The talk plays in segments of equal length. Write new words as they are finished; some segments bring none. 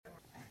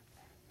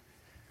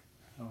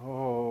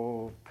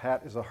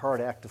Pat is a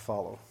hard act to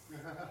follow.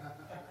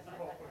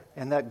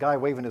 And that guy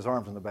waving his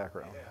arms in the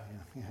background.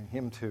 Yeah,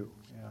 him too.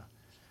 Yeah.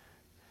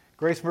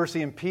 Grace,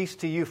 mercy, and peace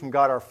to you from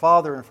God our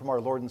Father and from our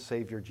Lord and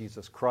Savior,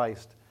 Jesus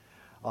Christ.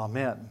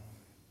 Amen.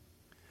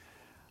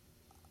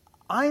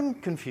 I'm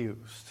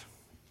confused.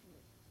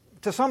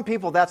 To some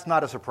people, that's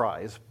not a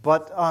surprise,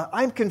 but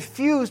I'm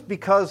confused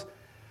because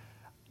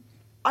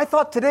I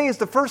thought today is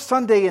the first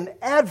Sunday in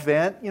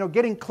Advent,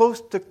 getting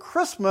close to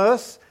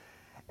Christmas,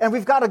 and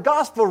we've got a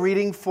gospel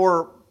reading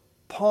for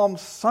Palm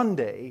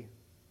Sunday,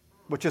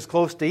 which is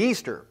close to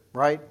Easter,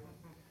 right?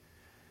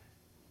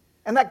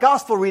 And that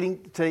gospel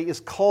reading today is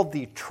called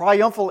the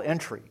triumphal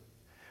entry,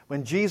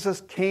 when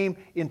Jesus came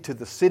into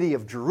the city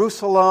of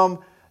Jerusalem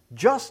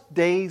just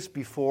days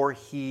before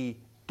he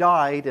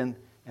died and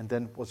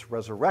then was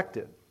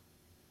resurrected.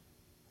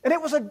 And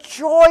it was a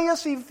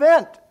joyous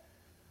event.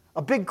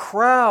 A big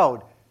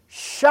crowd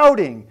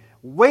shouting,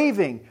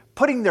 waving,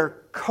 putting their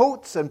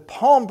coats and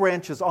palm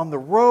branches on the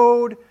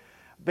road.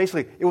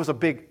 Basically, it was a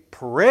big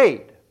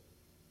parade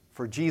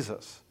for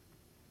Jesus.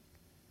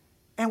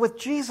 And with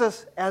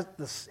Jesus as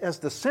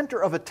the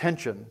center of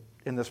attention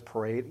in this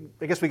parade,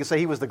 I guess we could say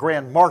he was the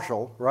grand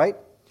marshal, right?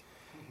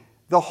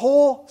 The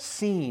whole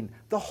scene,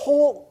 the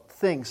whole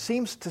thing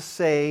seems to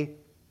say,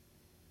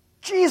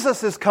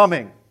 Jesus is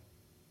coming.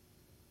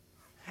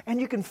 And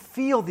you can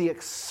feel the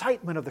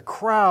excitement of the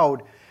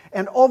crowd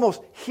and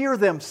almost hear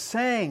them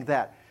saying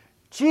that.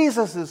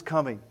 Jesus is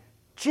coming.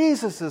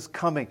 Jesus is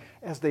coming,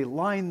 as they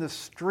line the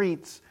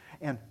streets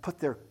and put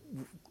their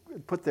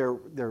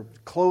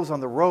clothes on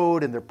the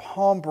road and their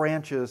palm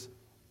branches.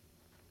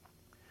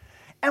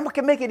 And what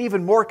can make it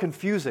even more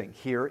confusing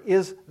here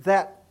is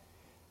that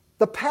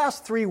the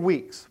past 3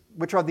 weeks,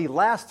 which are the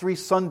last 3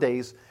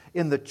 Sundays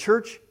in the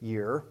church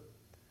year,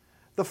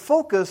 the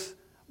focus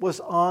was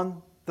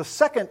on the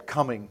second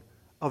coming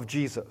of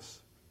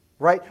Jesus,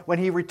 right? When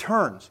he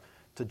returns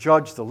to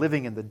judge the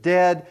living and the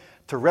dead,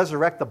 to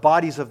resurrect the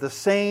bodies of the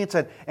saints,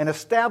 and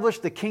establish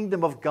the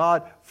kingdom of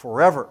God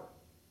forever.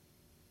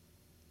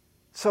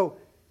 So,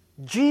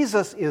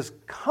 Jesus is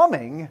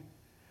coming.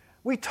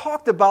 We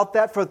talked about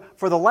that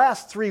for the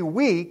last 3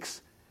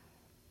 weeks,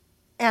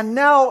 and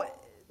now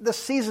the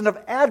season of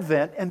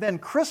Advent and then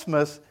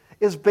Christmas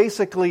is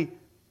basically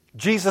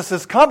Jesus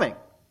is coming,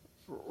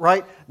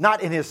 right?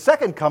 Not in his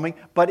second coming,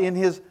 but in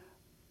his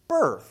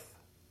birth.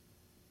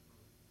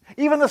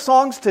 Even the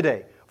songs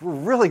today were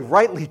really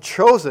rightly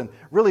chosen,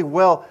 really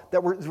well,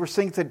 that we're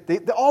singing today.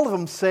 All of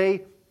them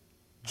say,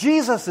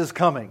 Jesus is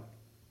coming.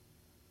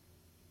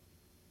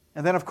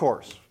 And then, of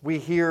course, we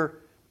hear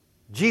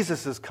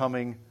Jesus is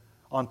coming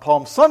on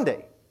Palm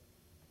Sunday.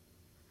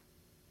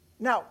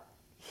 Now,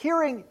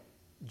 hearing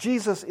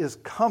Jesus is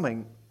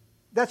coming,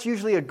 that's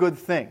usually a good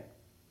thing.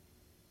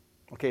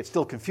 Okay, it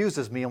still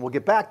confuses me, and we'll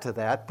get back to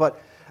that,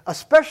 but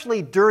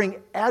especially during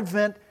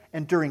Advent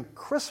and during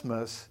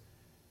Christmas,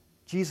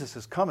 Jesus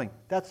is coming.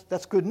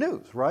 That's good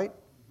news, right?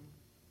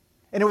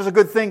 And it was a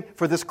good thing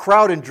for this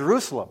crowd in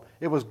Jerusalem.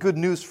 It was good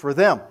news for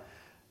them.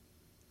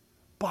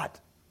 But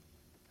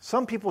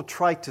some people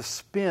try to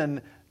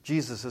spin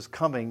Jesus is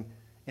coming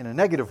in a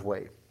negative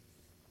way.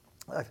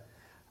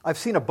 I've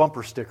seen a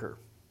bumper sticker.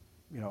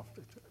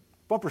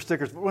 Bumper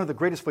stickers are one of the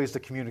greatest ways to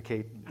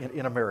communicate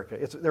in America.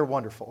 They're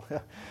wonderful.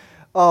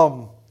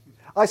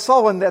 I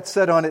saw one that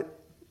said on it,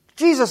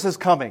 Jesus is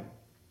coming.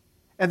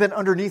 And then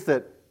underneath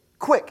it,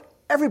 quick,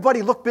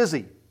 everybody look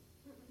busy.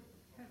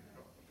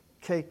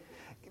 Okay?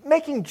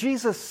 Making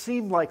Jesus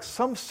seem like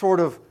some sort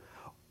of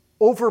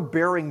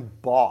overbearing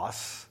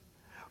boss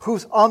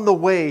who's on the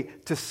way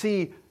to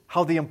see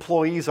how the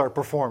employees are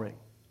performing.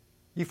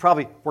 You've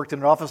probably worked in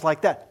an office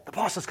like that. The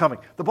boss is coming.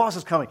 The boss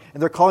is coming.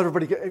 And they're calling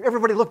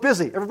everybody look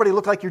busy. Everybody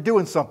look like you're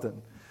doing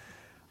something.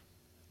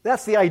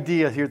 That's the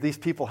idea here these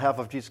people have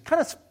of Jesus.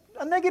 Kind of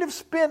a negative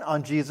spin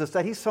on Jesus,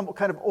 that he's some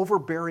kind of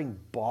overbearing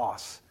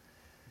boss.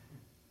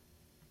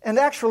 And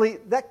actually,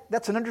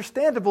 that's an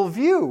understandable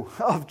view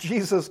of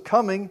Jesus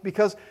coming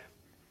because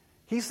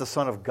he's the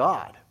Son of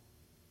God.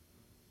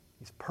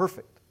 He's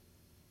perfect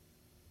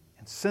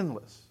and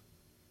sinless.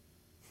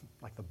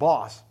 Like the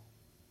boss,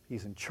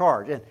 he's in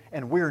charge,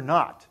 and we're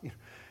not.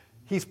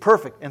 He's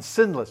perfect and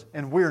sinless,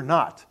 and we're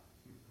not.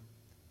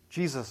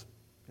 Jesus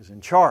is in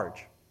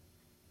charge,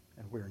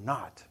 and we're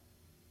not.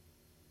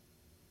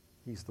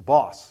 He's the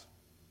boss.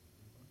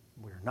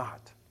 We're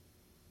not.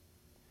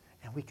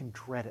 And we can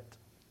dread it.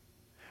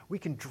 We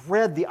can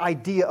dread the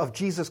idea of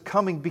Jesus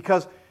coming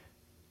because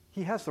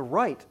he has the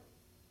right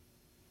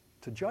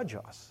to judge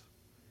us,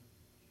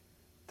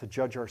 to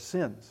judge our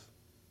sins.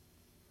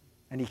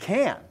 And he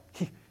can.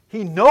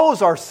 He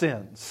knows our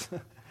sins.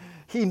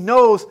 He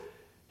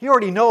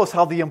already knows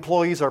how the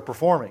employees are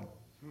performing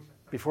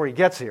before he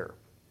gets here.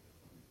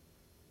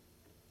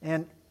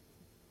 And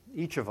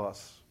each of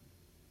us,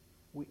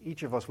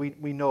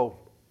 we know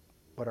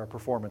what our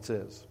performance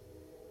is.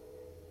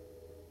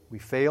 We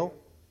fail.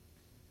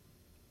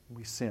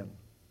 We sin.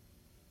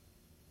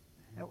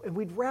 And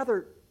we'd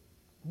rather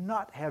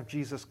not have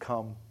Jesus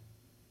come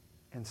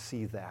and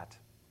see that.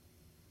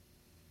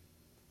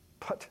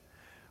 But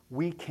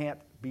we can't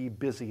be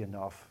busy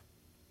enough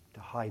to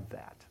hide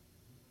that.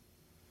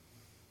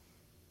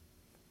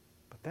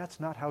 But that's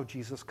not how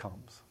Jesus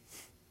comes.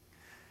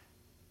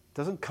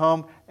 Doesn't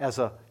come as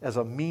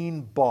a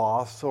mean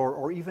boss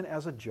or even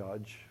as a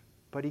judge,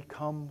 but he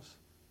comes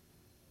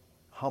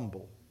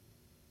humble.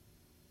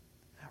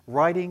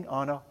 Riding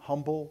on a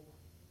humble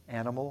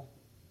animal.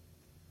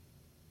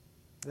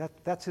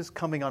 That's his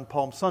coming on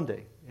Palm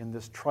Sunday in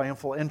this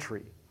triumphal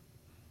entry.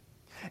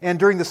 And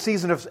during the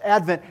season of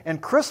Advent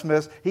and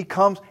Christmas, he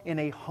comes in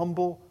a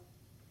humble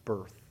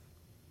birth,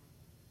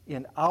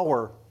 in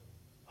our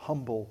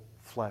humble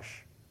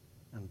flesh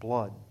and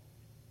blood.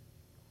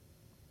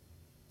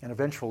 And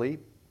eventually,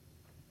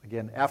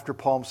 again, after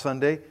Palm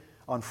Sunday,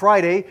 on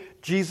Friday,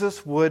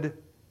 Jesus would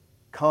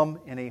come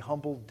in a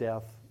humble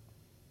death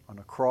on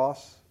a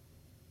cross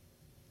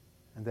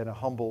and then a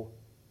humble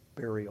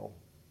burial.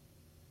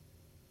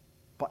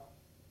 But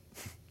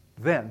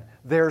then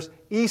there's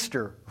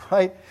Easter,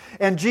 right?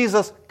 And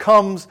Jesus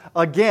comes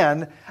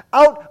again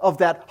out of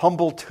that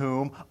humble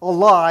tomb,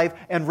 alive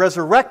and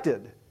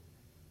resurrected.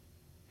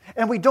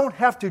 And we don't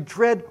have to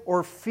dread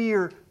or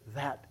fear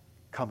that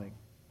coming.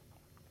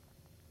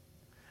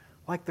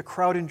 Like the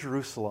crowd in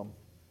Jerusalem,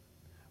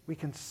 we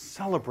can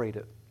celebrate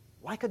it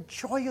like a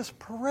joyous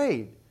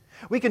parade.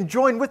 We can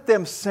join with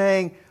them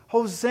saying,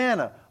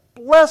 Hosanna,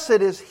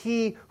 blessed is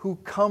he who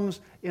comes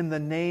in the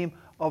name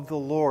of the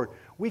Lord.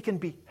 We can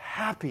be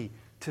happy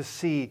to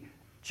see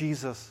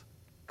Jesus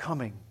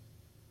coming.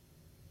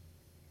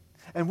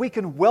 And we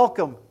can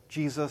welcome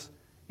Jesus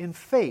in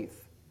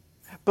faith,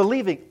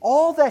 believing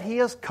all that he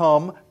has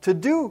come to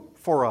do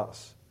for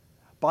us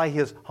by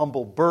his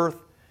humble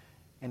birth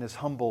and his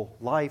humble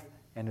life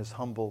and his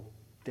humble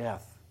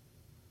death.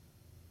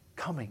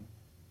 Coming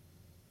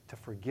to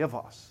forgive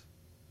us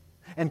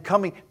and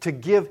coming to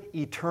give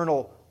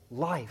eternal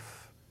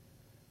life.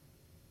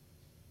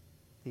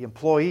 The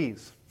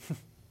employees,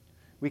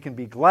 we can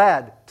be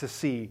glad to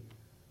see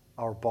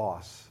our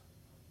boss.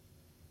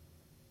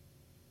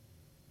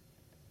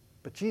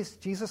 But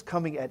Jesus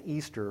coming at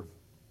Easter,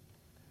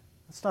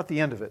 that's not the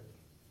end of it.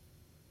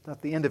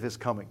 Not the end of his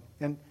coming.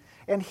 And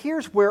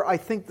here's where I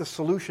think the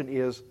solution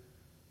is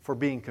for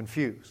being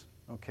confused.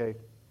 Okay?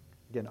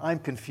 Again, I'm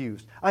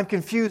confused. I'm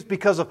confused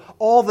because of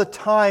all the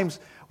times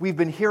we've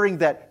been hearing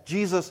that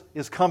Jesus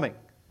is coming.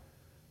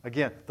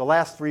 Again, the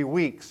last 3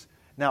 weeks,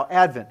 now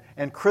Advent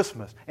and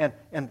Christmas and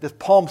this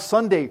Palm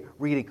Sunday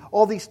reading,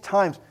 all these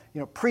times,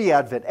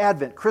 pre-Advent,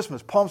 Advent,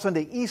 Christmas, Palm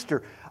Sunday,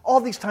 Easter, all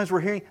these times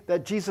we're hearing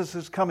that Jesus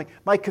is coming.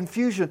 My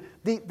confusion,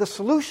 the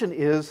solution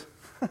is,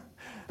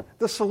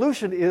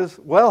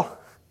 well,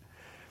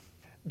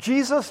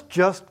 Jesus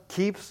just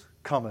keeps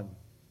coming.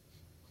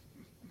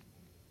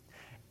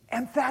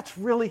 And that's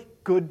really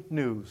good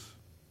news.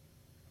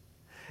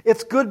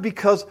 It's good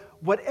because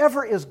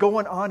whatever is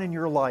going on in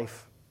your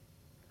life,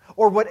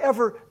 or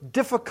whatever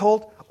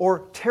difficult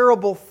or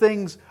terrible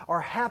things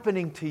are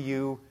happening to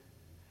you,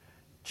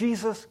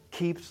 Jesus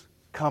keeps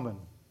coming.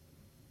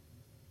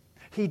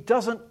 He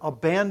doesn't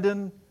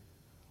abandon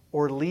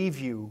or leave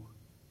you.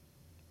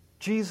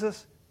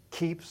 Jesus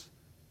keeps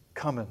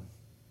coming.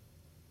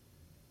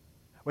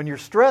 When you're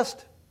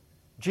stressed,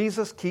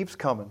 Jesus keeps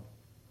coming.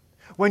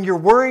 When you're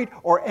worried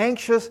or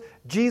anxious,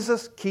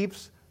 Jesus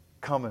keeps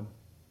coming.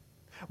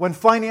 When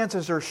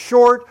finances are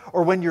short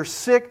or when you're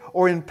sick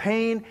or in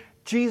pain,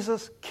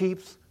 Jesus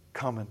keeps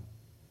coming.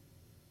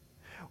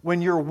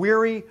 When you're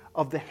weary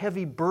of the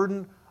heavy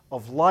burden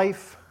of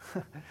life,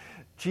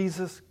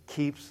 Jesus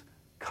keeps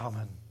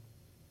coming.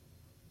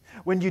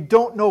 When you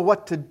don't know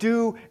what to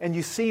do and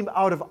you seem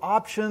out of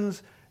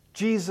options,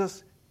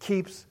 Jesus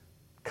keeps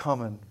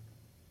coming.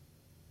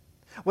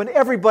 When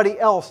everybody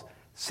else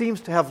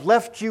seems to have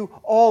left you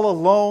all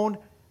alone,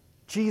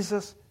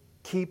 Jesus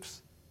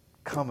keeps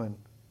coming.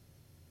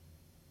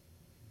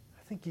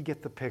 I think you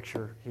get the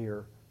picture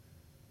here.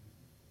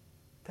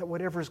 That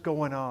whatever's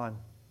going on,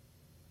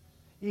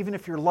 even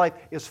if your life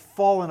is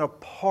falling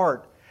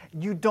apart,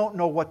 you don't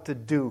know what to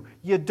do,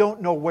 you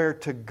don't know where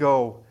to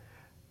go.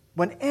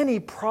 When any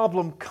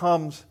problem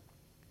comes,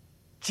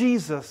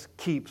 Jesus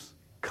keeps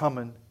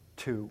coming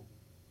too.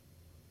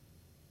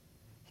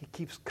 He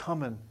keeps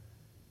coming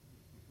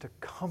to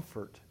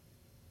comfort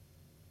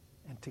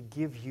and to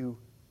give you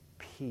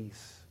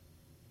peace.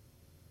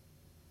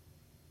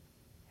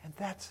 And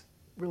that's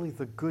really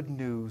the good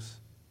news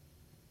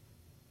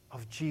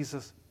of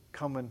Jesus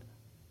coming.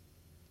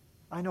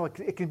 I know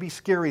it can be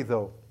scary,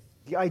 though.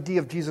 The idea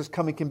of Jesus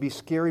coming can be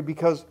scary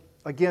because,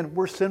 again,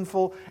 we're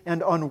sinful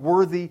and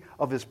unworthy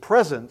of his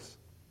presence.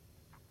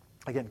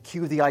 Again,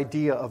 cue the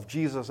idea of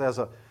Jesus as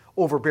an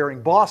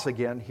overbearing boss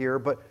again here,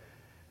 but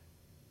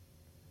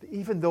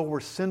even though we're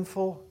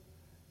sinful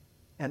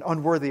and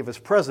unworthy of his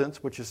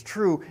presence, which is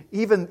true,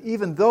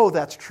 even though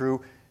that's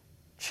true,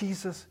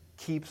 Jesus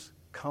keeps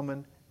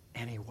coming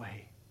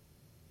anyway.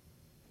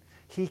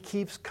 He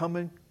keeps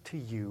coming to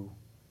you.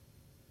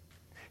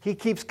 He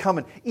keeps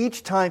coming.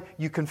 Each time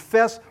you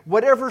confess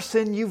whatever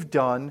sin you've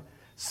done,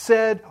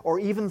 said, or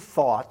even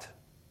thought,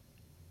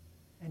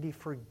 and he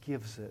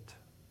forgives it.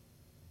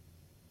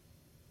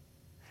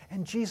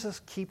 And Jesus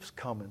keeps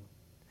coming.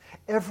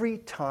 Every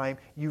time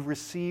you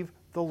receive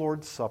the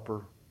Lord's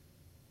Supper,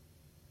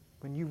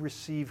 when you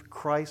receive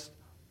Christ's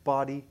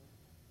body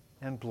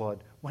and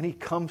blood, when He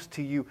comes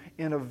to you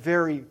in a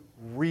very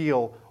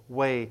real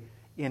way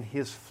in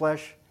His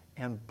flesh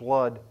and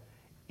blood,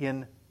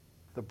 in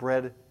the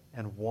bread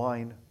and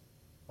wine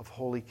of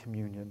Holy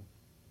Communion,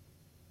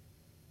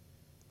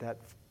 that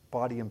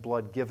body and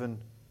blood given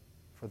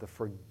for the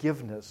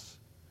forgiveness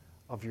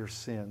of your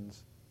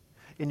sins.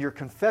 In your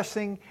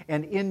confessing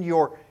and in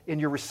your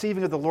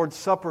receiving of the Lord's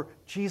Supper,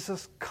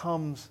 Jesus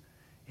comes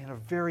in a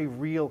very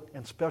real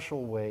and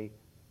special way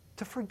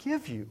to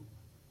forgive you.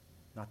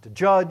 Not to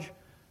judge,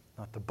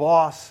 not to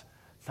boss,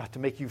 not to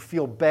make you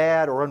feel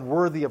bad or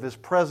unworthy of His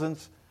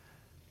presence,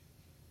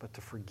 but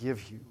to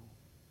forgive you.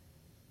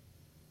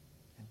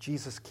 And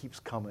Jesus keeps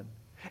coming.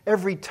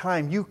 Every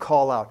time you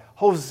call out,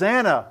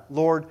 "Hosanna,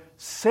 Lord,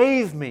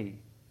 save me,"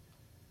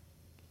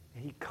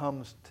 He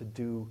comes to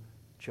do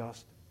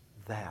just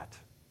that.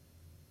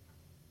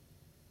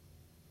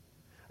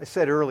 I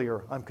said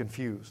earlier, I'm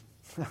confused.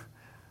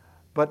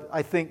 But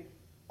I think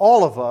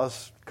all of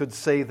us could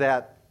say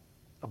that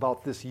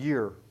about this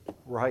year,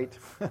 right?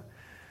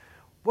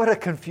 What a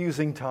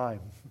confusing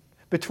time.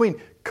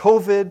 Between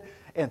COVID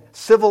and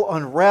civil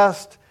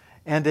unrest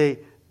and a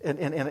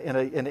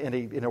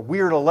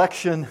weird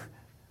election,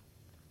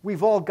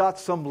 we've all got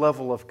some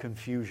level of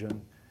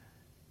confusion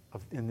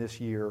in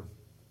this year.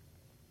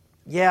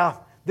 Yeah,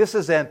 this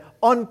is an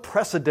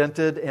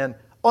unprecedented and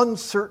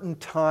uncertain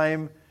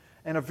time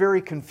and a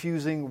very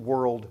confusing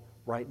world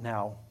right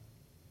now.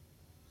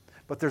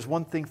 But there's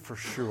one thing for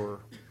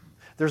sure.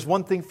 There's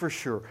one thing for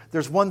sure.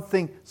 There's one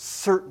thing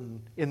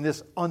certain in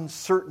this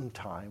uncertain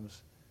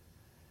times,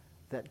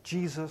 that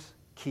Jesus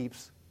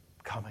keeps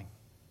coming.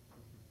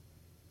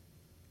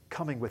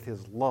 Coming with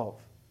His love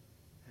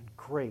and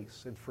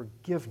grace and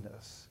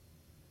forgiveness.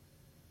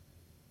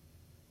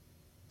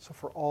 So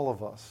for all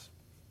of us,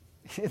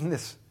 in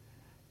this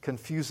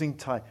confusing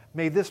time,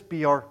 may this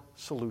be our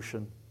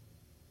solution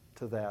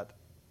to that.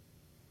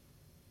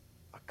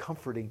 A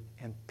comforting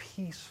and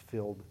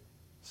peace-filled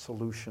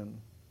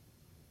solution.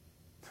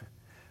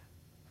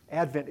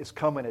 Advent is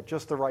coming at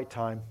just the right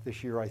time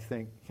this year, I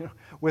think.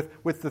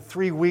 With the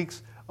 3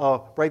 weeks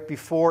right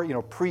before,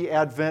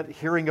 pre-Advent,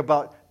 hearing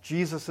about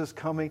Jesus is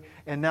coming,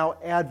 and now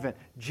Advent,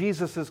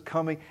 Jesus is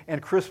coming,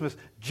 and Christmas,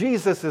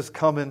 Jesus is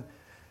coming.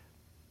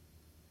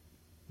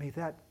 May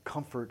that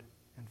comfort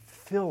and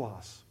fill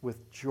us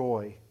with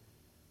joy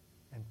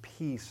and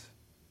peace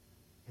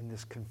in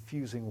this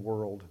confusing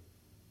world.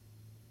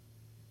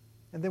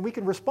 And then we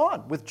can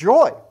respond with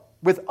joy,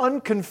 with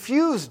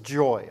unconfused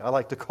joy, I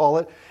like to call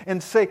it,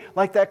 and say,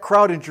 like that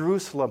crowd in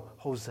Jerusalem,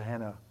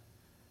 "Hosanna!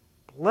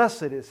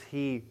 Blessed is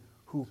He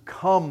who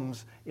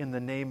comes in the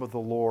name of the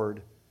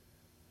Lord.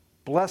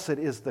 Blessed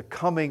is the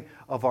coming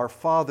of our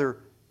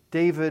father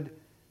David.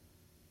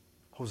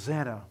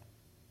 Hosanna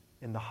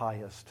in the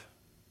highest."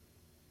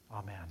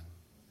 Amen.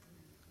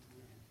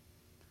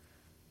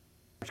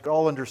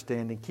 All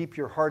understanding, keep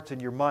your hearts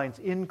and your minds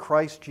in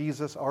Christ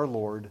Jesus our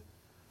Lord.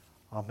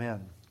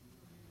 Amen.